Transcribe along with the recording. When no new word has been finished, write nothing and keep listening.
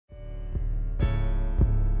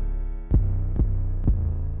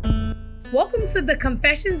Welcome to the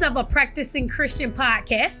Confessions of a Practicing Christian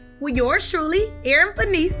podcast with yours truly, Erin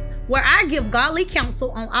Fanice, where I give godly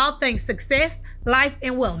counsel on all things success, life,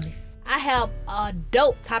 and wellness. I have a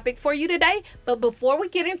dope topic for you today, but before we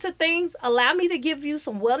get into things, allow me to give you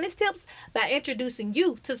some wellness tips by introducing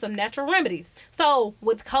you to some natural remedies. So,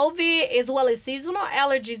 with COVID as well as seasonal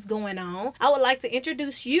allergies going on, I would like to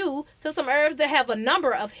introduce you to some herbs that have a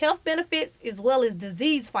number of health benefits as well as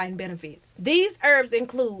disease-fighting benefits. These herbs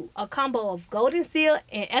include a combo of golden seal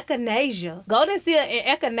and echinacea. Golden seal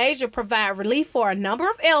and echinacea provide relief for a number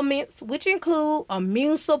of ailments, which include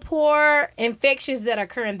immune support, infections that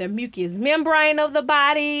occur in the mucous membrane of the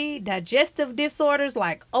body, digestive disorders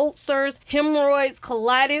like ulcers, hemorrhoids,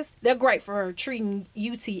 colitis. They're great for treating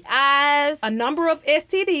UTIs, a number of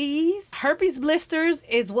STDs, herpes blisters,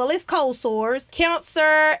 as well as cold sores,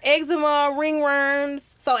 cancer, eczema,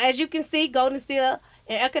 ringworms. So as you can see, golden seal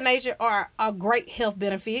and echinacea are great health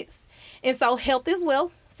benefits. And so health is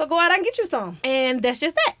wealth. So go out and get you some. And that's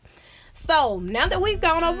just that. So now that we've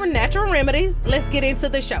gone over natural remedies, let's get into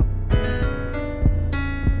the show.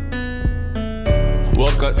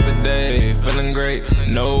 Woke up today, feeling great,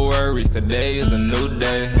 no worries, today is a new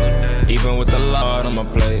day. Even with the Lord on my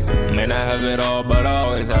plate, may not have it all, but I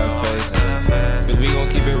always have faith. So we gon'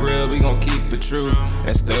 keep it real, we gon' keep it true,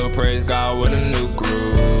 and still praise God with a new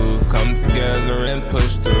groove. Come together and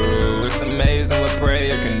push through, it's amazing what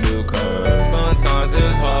prayer can do, cause sometimes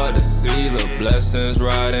it's hard to see the blessings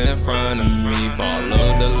right in front of me.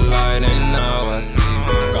 Follow the light and now I see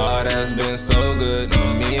God has been so good to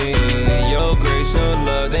me. Your grace, your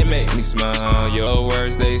love, they make me smile. Your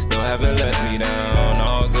words, they still haven't let me down.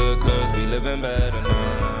 All good cause we living better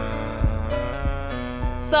now.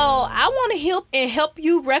 So I want to help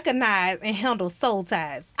you recognize and handle soul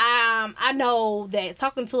ties. I know that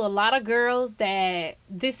talking to a lot of girls that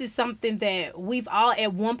this is something that we've all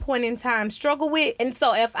at one point in time struggled with. And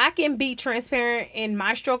so if I can be transparent in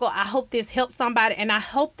my struggle, I hope this helps somebody, and I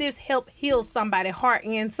hope this help heal somebody's heart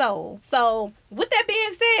and soul. So with that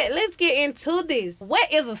being said, let's get into this.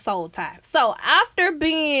 What is a soul tie? So after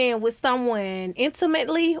being with someone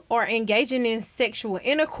intimately or engaging in sexual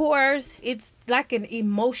intercourse, it's like an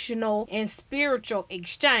emotional and spiritual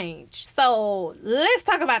exchange. So let's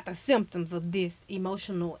talk about the symptoms of this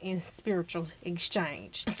emotional and spiritual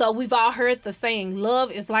exchange. So we've all heard the saying,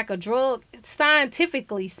 love is like a drug.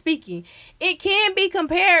 Scientifically speaking, it can be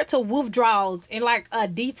compared to withdrawals and like a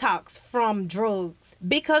detox from drugs,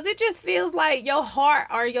 because it just feels like your heart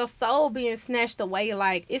or your soul being snatched away.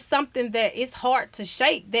 Like it's something that it's hard to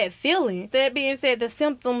shake that feeling. That being said, the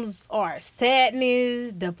symptoms are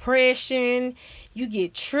sadness, depression. You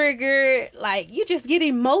get triggered, like you just get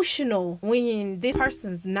emotional when this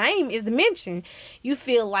person's name is mentioned. You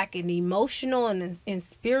feel like an emotional and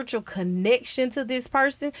spiritual connection to this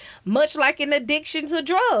person, much like an addiction to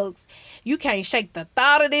drugs. You can't shake the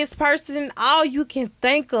thought of this person. All you can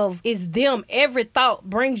think of is them. Every thought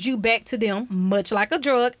brings you back to them, much like a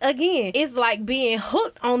drug. Again, it's like being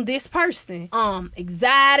hooked on this person.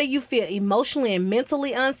 Anxiety, you feel emotionally and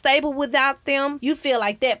mentally unstable without them. You feel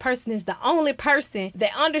like that person is the only person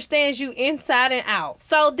that understands you inside and out.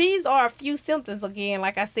 So these are a few symptoms. Again,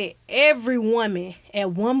 like I said, every woman at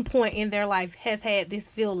one point in their life has had this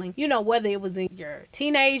feeling, whether it was in your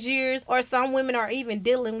teenage years or some women are even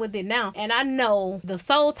dealing with it now. And I know the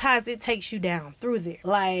soul ties, it takes you down through there.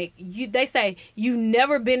 Like they say, you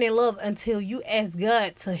never been in love until you ask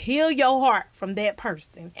God to heal your heart from that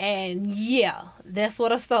person. And yeah, that's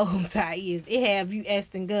what a soul tie is. It have you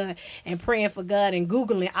asking God and praying for God and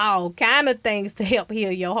Googling all kind of things to help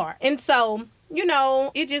heal your heart. And so,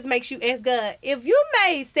 it just makes you ask God, if you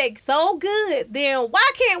made sex so good, then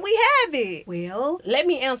why can't we have it? Well, let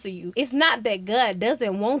me answer you. It's not that God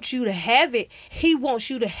doesn't want you to have it. He wants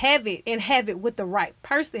you to have it and have it with the right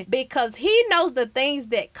person, because he knows the things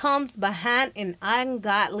that comes behind an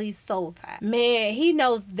ungodly soul tie. Man, he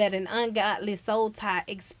knows that an ungodly soul tie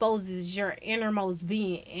exposes your innermost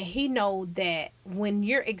being, and he knows that when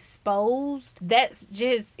you're exposed,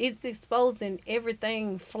 it's exposing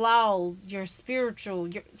everything, flaws, your spiritual,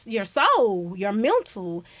 your soul, your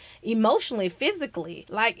mental, emotionally, physically.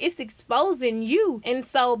 Like it's exposing you. And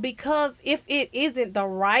so because if it isn't the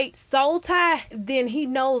right soul tie, then he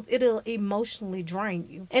knows it'll emotionally drain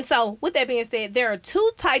you. And so with that being said, there are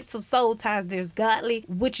two types of soul ties. There's godly,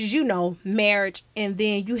 which is, marriage, and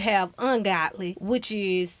then you have ungodly, which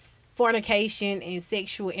is fornication and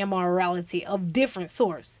sexual immorality of different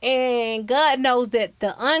sorts. And God knows that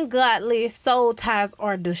the ungodly soul ties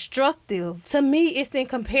are destructive. To me, it's in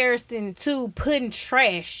comparison to putting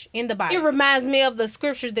trash in the body. It reminds me of the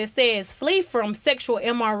scripture that says, flee from sexual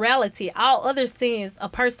immorality. All other sins a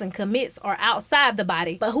person commits are outside the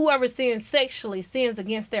body, but whoever sins sexually sins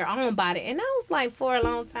against their own body. And I was like, for a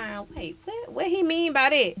long time, wait, what he mean by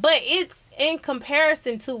that? But it's in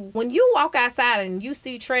comparison to when you walk outside and you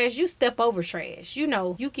see trash, you step over trash. You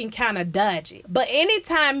know, you can kind of dodge it. But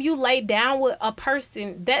anytime you lay down with a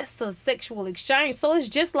person, that's a sexual exchange. So it's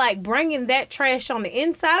just like bringing that trash on the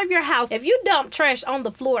inside of your house. If you dump trash on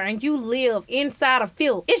the floor and you live inside of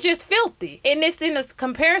filth, it's just filthy. And it's in a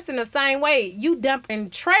comparison the same way. You dumping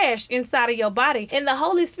trash inside of your body, and the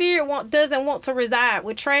Holy Spirit doesn't want to reside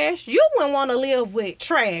with trash. You wouldn't want to live with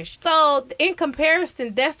trash. So in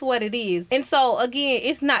comparison, that's what it is. And so again,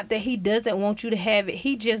 it's not that he doesn't want you to have it.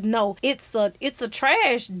 He just know it's a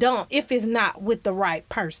trash dump if it's not with the right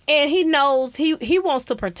person. And he knows he wants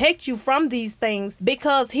to protect you from these things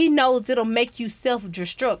because he knows it'll make you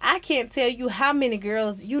self-destruct. I can't tell you how many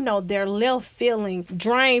girls, you know, they're left feeling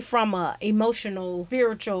drained from a emotional,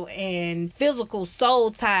 spiritual, and physical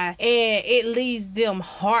soul tie, and it leaves them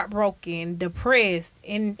heartbroken, depressed,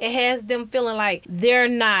 and it has them feeling like they're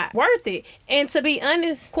not worth it. And to be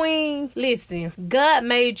honest, Queen, listen, God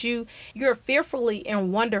made you. You're fearfully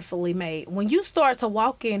and wonderfully made. When you start to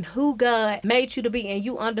walk in who God made you to be, and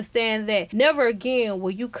you understand that, never again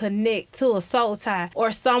will you connect to a soul tie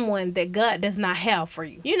or someone that God does not have for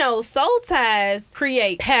you. You know, soul ties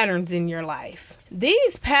create patterns in your life.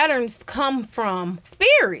 These patterns come from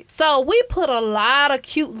spirits. So we put a lot of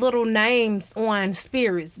cute little names on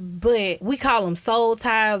spirits, but we call them soul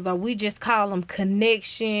ties, or we just call them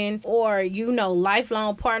connection, or, you know,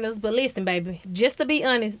 lifelong partners. But listen, baby, just to be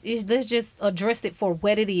honest, let's just address it for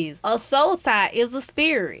what it is. A soul tie is a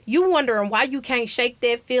spirit. You wondering why you can't shake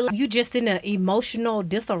that feeling? You just in an emotional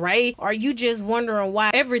disarray? Or you just wondering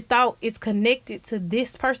why every thought is connected to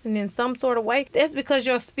this person in some sort of way? That's because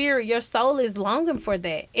your spirit, your soul is longing for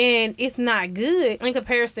that, and it's not good. In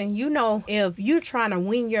comparison, you know, if you're trying to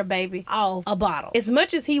wean your baby off a bottle, as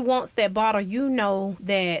much as he wants that bottle, you know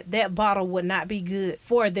that bottle would not be good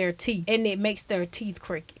for their teeth, and it makes their teeth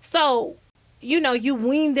crooked. So you know, you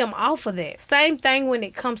wean them off of that. Same thing when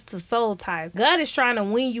it comes to soul ties. God is trying to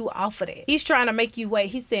wean you off of that. He's trying to make you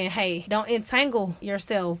wait. He's saying, hey, don't entangle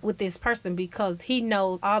yourself with this person, because he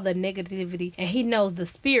knows all the negativity and he knows the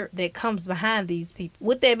spirit that comes behind these people.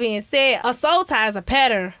 With that being said, a soul tie is a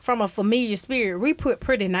pattern from a familiar spirit. We put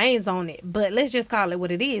pretty names on it, but let's just call it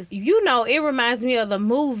what it is. You know, it reminds me of the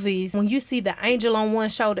movies when you see the angel on one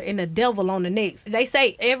shoulder and the devil on the next. They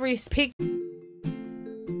say every picture.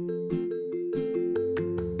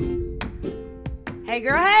 Hey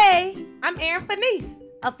girl, hey! I'm Erin Fanice,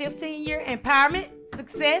 a 15-year empowerment,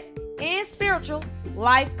 success, and spiritual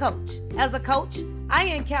life coach. As a coach, I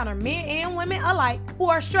encounter men and women alike who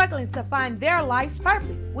are struggling to find their life's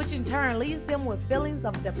purpose, which in turn leaves them with feelings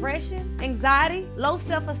of depression, anxiety, low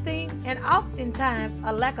self-esteem, and oftentimes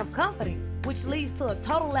a lack of confidence, which leads to a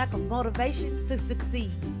total lack of motivation to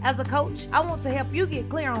succeed. As a coach, I want to help you get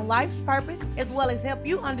clear on life's purpose, as well as help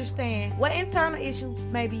you understand what internal issues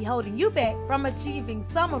may be holding you back from achieving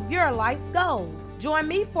some of your life's goals. Join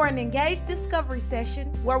me for an engaged discovery session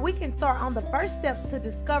where we can start on the first steps to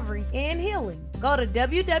discovery and healing. Go to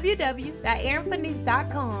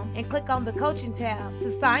www.erinfanice.com and click on the coaching tab to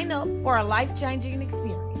sign up for a life-changing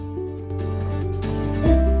experience.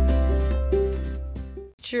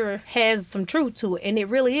 Sure has some truth to it, and it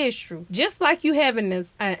really is true. Just like you having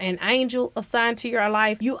an angel assigned to your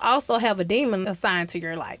life, you also have a demon assigned to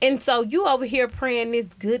your life. And so you over here praying this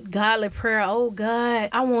good godly prayer, oh God,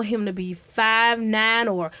 I want him to be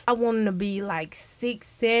 5'9", or I want him to be like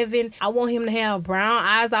 6'7". I want him to have brown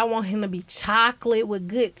eyes. I want him to be chocolate with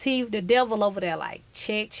good teeth. The devil over there like,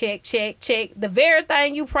 check, check, check, check. The very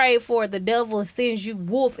thing you prayed for, the devil sends you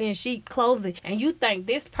wolf in sheep clothing, and you think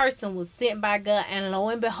this person was sent by God, and lo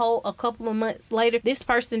and behold, a couple of months later, this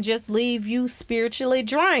person just leave you spiritually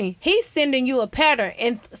drained. He's sending you a pattern,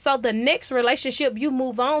 and so the next relationship you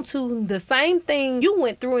move on to, the same thing you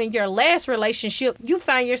went through in your last relationship, you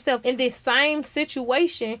find yourself in this same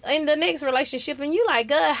situation in the next relationship, and you like,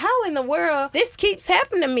 God, how in the world this keeps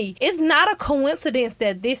happening to me? It's not a coincidence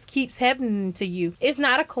that this keeps happening to you. It's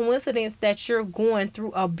not a coincidence that you're going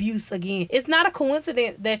through abuse again. It's not a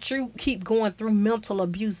coincidence that you keep going through mental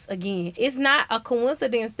abuse again. It's not a coincidence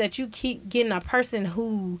evidence that you keep getting a person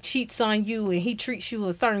who cheats on you and he treats you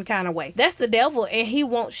a certain kind of way. That's the devil, and he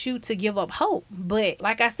wants you to give up hope. But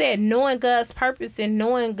like I said, knowing God's purpose and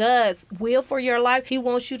knowing God's will for your life, he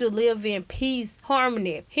wants you to live in peace,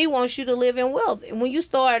 harmony. He wants you to live in wealth. And when you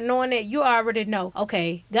start knowing that, you already know,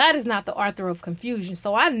 okay, God is not the author of confusion.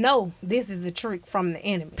 So I know this is a trick from the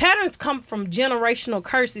enemy. Patterns come from generational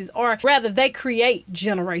curses, or rather they create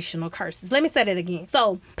generational curses. Let me say that again.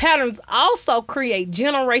 So patterns also create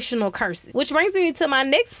generational curses, which brings me to my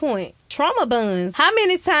next point. Trauma bonds. How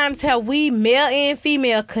many times have we, male and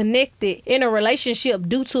female, connected in a relationship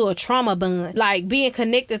due to a trauma bond? Like being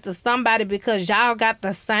connected to somebody because y'all got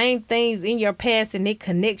the same things in your past and it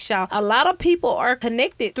connects y'all. A lot of people are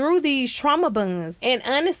connected through these trauma bonds. And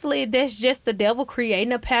honestly, that's just the devil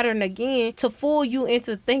creating a pattern again to fool you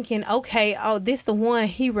into thinking, okay, oh, this the one,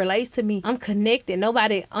 he relates to me. I'm connected.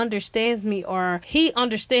 Nobody understands me, or he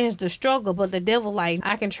understands the struggle, but the devil like,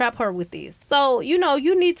 I can trap her with this. So,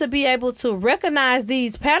 you need to be able to recognize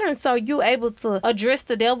these patterns so you're able to address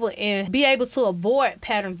the devil and be able to avoid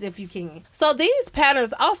patterns if you can. So these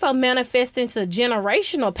patterns also manifest into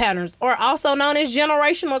generational patterns, or also known as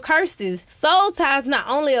generational curses. Soul ties not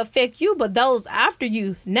only affect you, but those after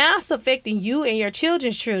you. Now it's affecting you and your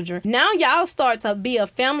children's children. Now y'all start to be a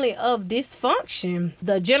family of dysfunction.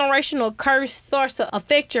 The generational curse starts to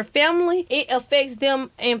affect your family. It affects them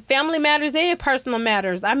in family matters and personal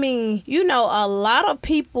matters. I mean, a lot of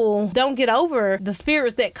people don't get over the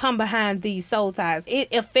spirits that come behind these soul ties. It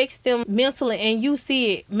affects them mentally, and you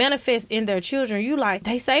see it manifest in their children. You like,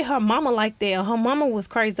 they say her mama like that, or her mama was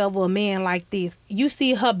crazy over a man like this. You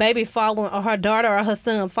see her baby following, or her daughter or her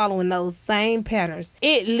son following those same patterns.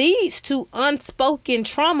 It leads to unspoken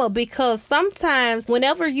trauma, because sometimes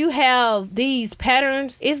whenever you have these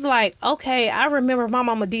patterns, it's like, okay, I remember my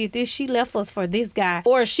mama did this. She left us for this guy,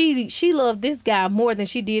 or she loved this guy more than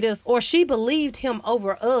she did us, or she believed him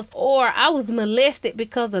over us, or I was molested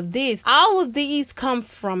because of this. All of these come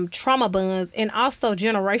from trauma bonds, and also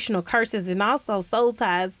generational curses, and also soul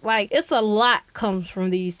ties. Like, it's a lot comes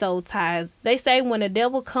from these soul ties. They say when the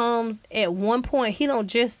devil comes at one point, he don't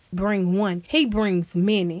just bring one, he brings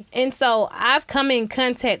many. And so I've come in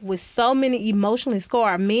contact with so many emotionally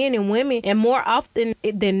scarred men and women, and more often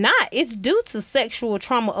than not, it's due to sexual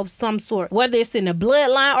trauma of some sort, whether it's in the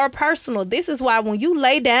bloodline or personal. This is why when you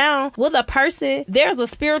lay down with a person, there's a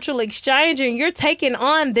spiritual exchange, and you're taking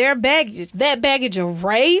on their baggage. That baggage of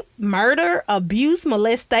rape, murder, abuse,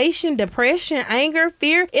 molestation, depression, anger,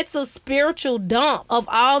 fear. It's a spiritual dump of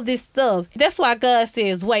all this stuff. That's why God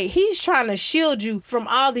says, wait, he's trying to shield you from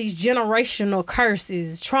all these generational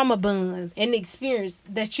curses, trauma bonds, and experience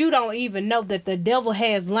that you don't even know that the devil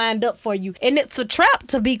has lined up for you. And it's a trap,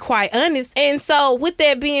 to be quite honest. And so with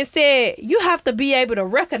that being said, you have to be able to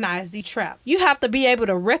recognize the trap. You have to be able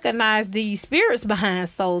to recognize the spirits behind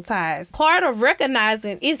soul ties. Part of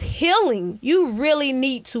recognizing is healing. You really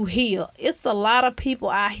need to heal. It's a lot of people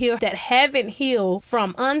out here that haven't healed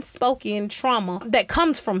from unspoken trauma that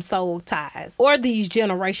comes from soul ties or these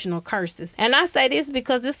generational curses. And I say this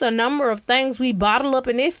because it's a number of things we bottle up,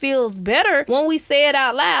 and it feels better when we say it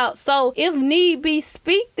out loud. So if need be,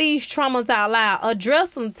 speak these traumas out loud.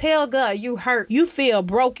 Address them. Tell God you hurt. You feel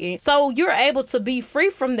broken. So you're able to be free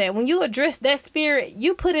from that. When you address that spirit,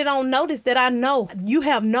 you put it on notice that I know you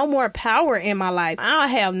have no more power in my life. I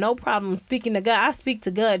have no problem speaking to God. I speak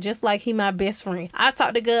to God just like he my best friend. I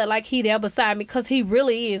talk to God like he there beside me, because he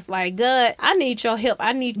really is. Like, God, I need your help.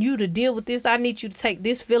 I need you to deal with this. I need you to take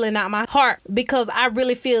this feeling out my heart, because I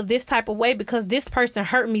really feel this type of way, because this person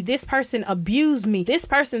hurt me. This person abused me. This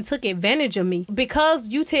person took advantage of me. Because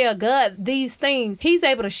you tell God these things, he's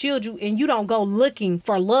able to shield you, and you don't go looking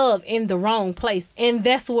for love in the wrong place. And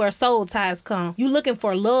that's where soul ties come. You looking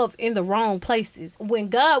for love in the wrong places when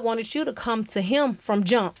God wanted you to come to him from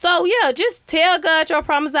jump. So yeah, just tell God your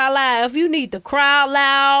problems out loud. If you need to cry out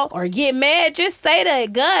loud or get mad, just say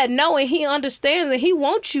that. God knowing he understands that he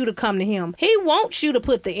wants you to come to him. He wants you to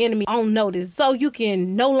put the enemy on notice so you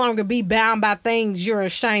can no longer be bound by things you're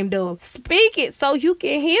ashamed of. Speak it so you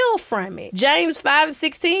can heal from it. James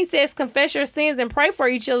 5:16 says, confess your sins and pray for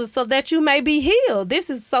each other so that you may be healed. This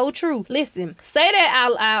is so true. Listen, say that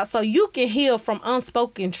out loud so you can heal from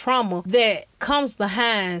unspoken trauma that comes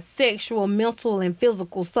behind sexual, mental, and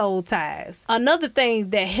physical soul ties. Another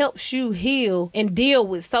thing that helps you heal and deal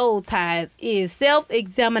with soul ties is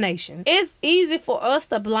self-examination. It's easy for us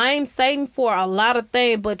to blame Satan for a lot of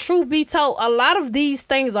things, but truth be told, a lot of these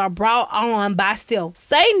things are brought on by self.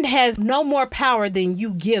 Satan has no more power than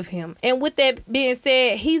you give him. And with that being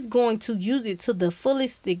said, he's going to use it to the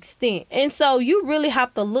fullest extent. And so you really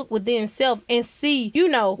have to look within self and see,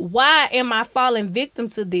 why am I falling victim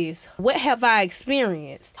to this? What have I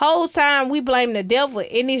experienced? Whole time we blame the devil,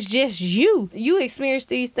 and it's just you. You experience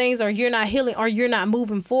these things, or you're not healing, or you're not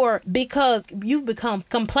moving forward because you've become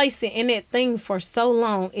complacent in that thing for so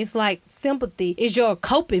long. It's like sympathy is your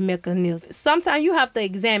coping mechanism. Sometimes you have to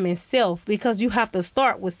examine self because you have to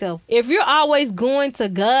start with self. If you're always going to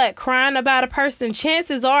God crying about a person,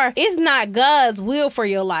 chances are it's not God's will for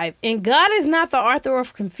your life. And God is not the author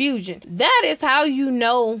of confusion. That is how you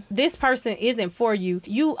know this person isn't for you.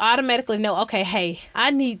 You automatically know, okay, hey,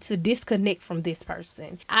 I need to disconnect from this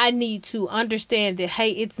person. I need to understand that,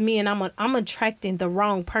 hey, it's me and I'm attracting the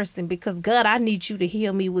wrong person because God, I need you to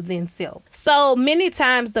heal me within self. So many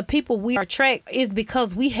times the people we attract is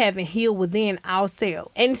because we haven't healed within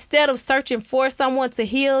ourselves. Instead of searching for someone to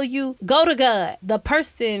heal you, go to God, the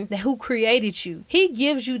person who created you. He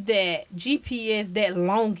gives you that GPS, that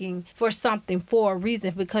longing for something for a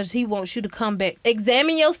reason because he wants you to come back.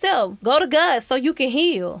 Examine yourself. Go to God so you can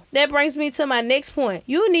heal. That brings me to my next point.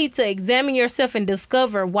 You need to examine yourself and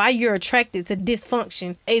discover why you're attracted to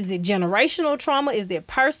dysfunction. Is it generational trauma? Is it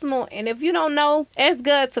personal? And if you don't know, ask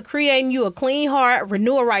God to create in you a clean heart,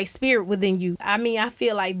 renew a right spirit within you. I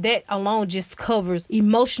feel like that alone just covers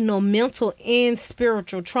emotional, mental, and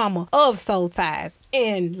spiritual trauma of soul ties.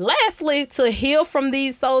 And lastly, to heal from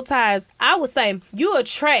these soul ties, I would say you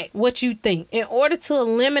attract what you think. In order to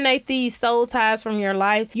eliminate these soul ties from your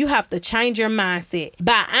life, you have to change your mindset.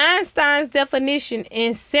 By Einstein's definition,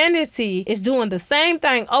 insanity is doing the same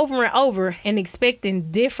thing over and over and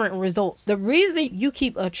expecting different results. The reason you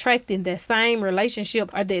keep attracting that same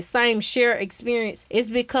relationship or that same shared experience is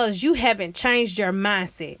because you haven't changed your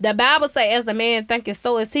mindset. The Bible says, as a man thinketh,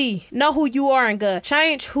 so is he. Know who you are in God.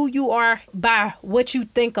 Change who you are by what you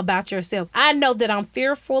think about yourself. I know that I'm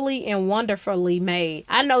fearfully and wonderfully made.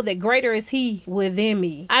 I know that greater is he within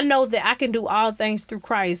me. I know that I can do all things through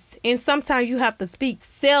Christ. And sometimes you have to speak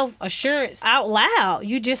self-assurance out loud.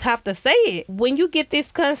 You just have to say it. When you get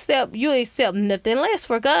this concept, you accept nothing less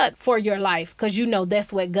for God for your life because you know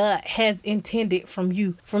that's what God has intended from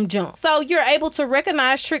you from jump. So you're able to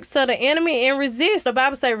recognize tricks of the enemy and resist. The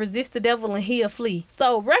Bible says resist the devil and he'll flee.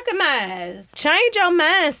 So recognize, change your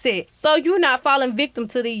mindset so you're not falling victim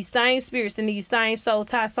to these same spirits and these same soul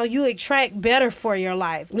ties so you attract better for your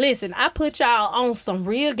life. Listen, I put y'all on some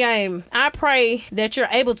real game. I pray that you're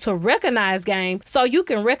able to recognize game so you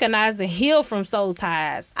can recognize and heal from soul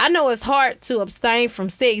ties. I know it's hard to abstain from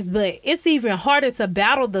sex, but it's even harder to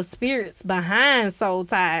battle the spirits behind soul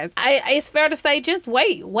ties. It's fair to say just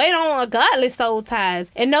wait on a godly soul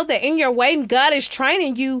ties and know that in your waiting, God is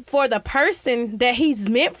training you for the person that he's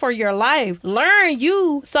meant for your life. Learn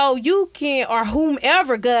you so you can, or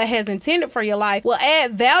whomever God has intended for your life, will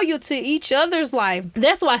add value to each other's life.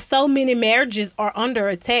 That's why so many marriages are under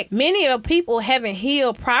attack. Many of people haven't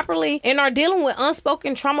healed properly and are dealing with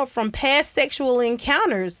unspoken trauma from past sexual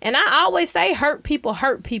encounters. And I always say hurt people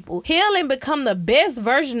hurt people. Heal and become the best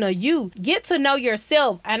version of you. Get to know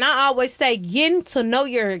yourself. And I always say getting to know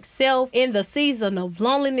yourself in the season of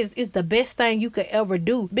loneliness is the best thing you could ever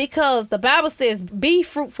do, because the Bible says be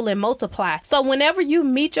fruitful and multiply. So whenever you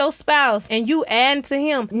meet your spouse and you add to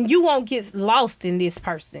him, you won't get lost in this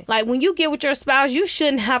person. Like when you get with your spouse, you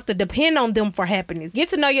shouldn't have to depend on them for happiness. Get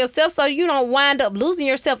to know yourself so you don't wind up losing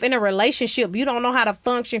yourself in a relationship. You don't know how to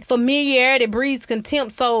function. Familiarity breeds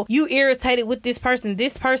contempt. So you irritated with this person.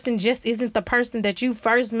 This person just isn't the person that you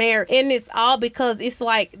first married. And it's all because it's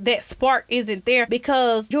like that spark isn't there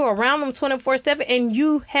because you're around them 24/7 and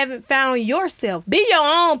you haven't found yourself. Be your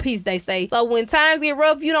own peace, they say. So when times get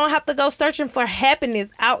rough, you don't have to go searching for happiness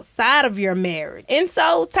outside of your marriage. And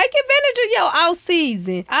so take advantage of your off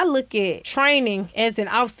season. I look at training as an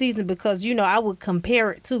off season because, I would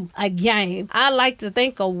compare it to a game. I like to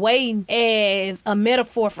think of waiting as a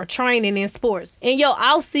metaphor for training in sports. In your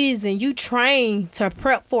off season, you train to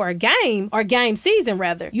prep for a game, or game season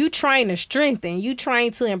rather. You train to strengthen. You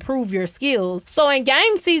train to improve your skills. So in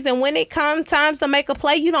game season, when it comes times to make a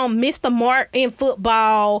play, you don't miss the mark in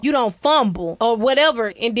football. You don't fumble or whatever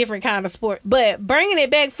in different kind of sport. But bringing it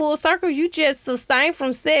back full circle, you just sustain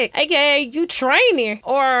from sex. AKA you training,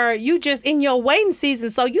 or you just in your waiting season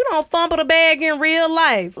so you don't fumble the bag in real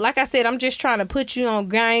life. Like I said, I'm just trying to put you on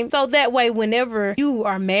game so that way whenever you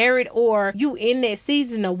are married or you in that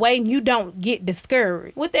season of waiting, you don't get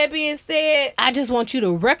discouraged. With that being said, I just want you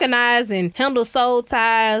to recognize and handle soul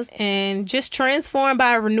ties and just transform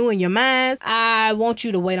by renewing your mind. I want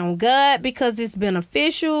you to wait on God because it's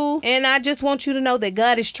beneficial. And I just want you to know that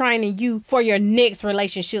God is training you for your next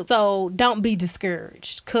relationship. So don't be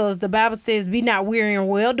discouraged, because the Bible says, be not weary in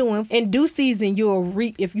well doing. In due season, you'll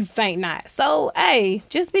reap if you faint not. So, hey,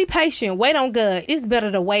 just be patient. Wait on God. It's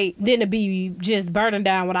better to wait than to be just burdened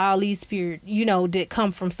down with all these spirits, that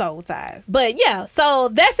come from soul ties. But yeah, so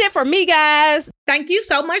that's it for me, guys. Thank you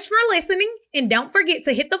so much for listening. And don't forget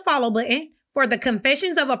to hit the follow button for the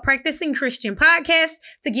Confessions of a Practicing Christian podcast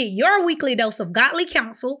to get your weekly dose of godly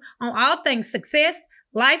counsel on all things success,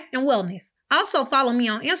 life, and wellness. Also follow me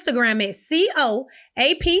on Instagram at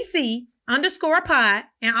COAPC_pod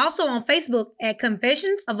and also on Facebook at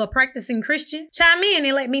Confessions of a Practicing Christian. Chime in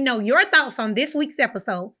and let me know your thoughts on this week's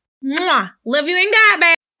episode. Mwah! Love you in God,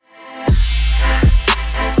 baby.